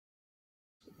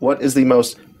What is the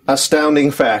most astounding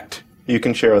fact you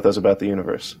can share with us about the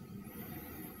universe?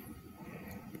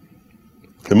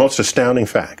 The most astounding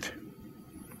fact.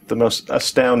 The most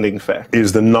astounding fact.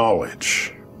 Is the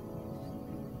knowledge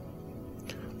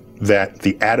that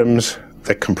the atoms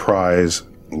that comprise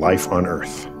life on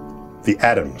Earth, the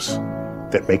atoms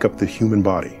that make up the human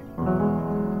body,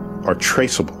 are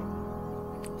traceable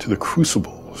to the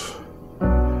crucibles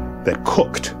that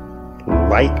cooked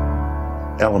light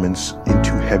elements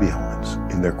into heavy elements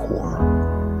in their core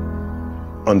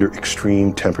under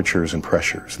extreme temperatures and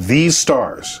pressures. These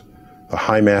stars, the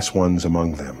high-mass ones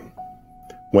among them,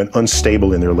 went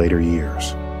unstable in their later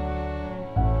years.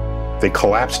 They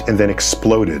collapsed and then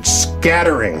exploded,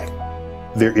 scattering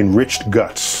their enriched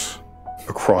guts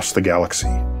across the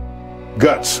galaxy.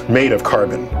 Guts made of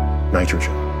carbon,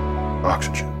 nitrogen,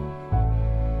 oxygen,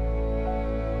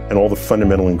 and all the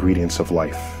fundamental ingredients of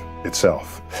life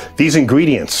itself. These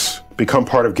ingredients become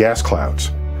part of gas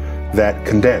clouds that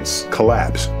condense,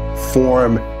 collapse,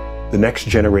 form the next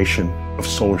generation of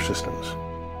solar systems,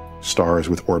 stars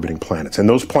with orbiting planets. And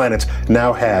those planets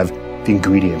now have the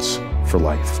ingredients for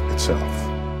life itself.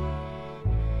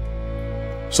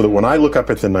 So that when I look up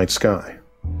at the night sky,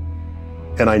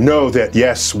 and I know that,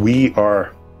 yes, we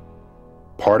are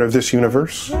part of this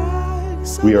universe,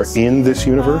 we are in this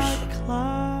universe,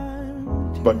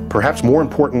 but perhaps more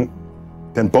important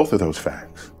than both of those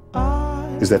facts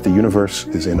is that the universe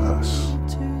is in us.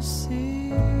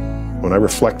 When I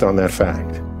reflect on that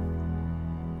fact,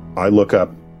 I look up.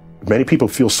 Many people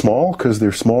feel small because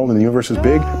they're small and the universe is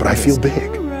big, but I feel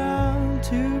big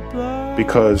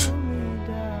because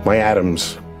my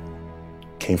atoms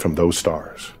came from those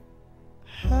stars.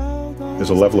 There's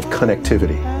a level of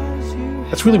connectivity.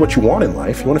 That's really what you want in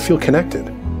life. You want to feel connected.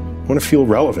 You want to feel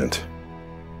relevant.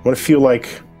 You want to feel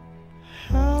like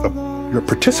you're a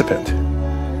participant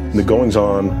in the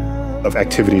goings-on of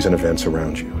activities and events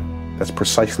around you. That's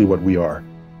precisely what we are,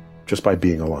 just by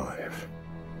being alive.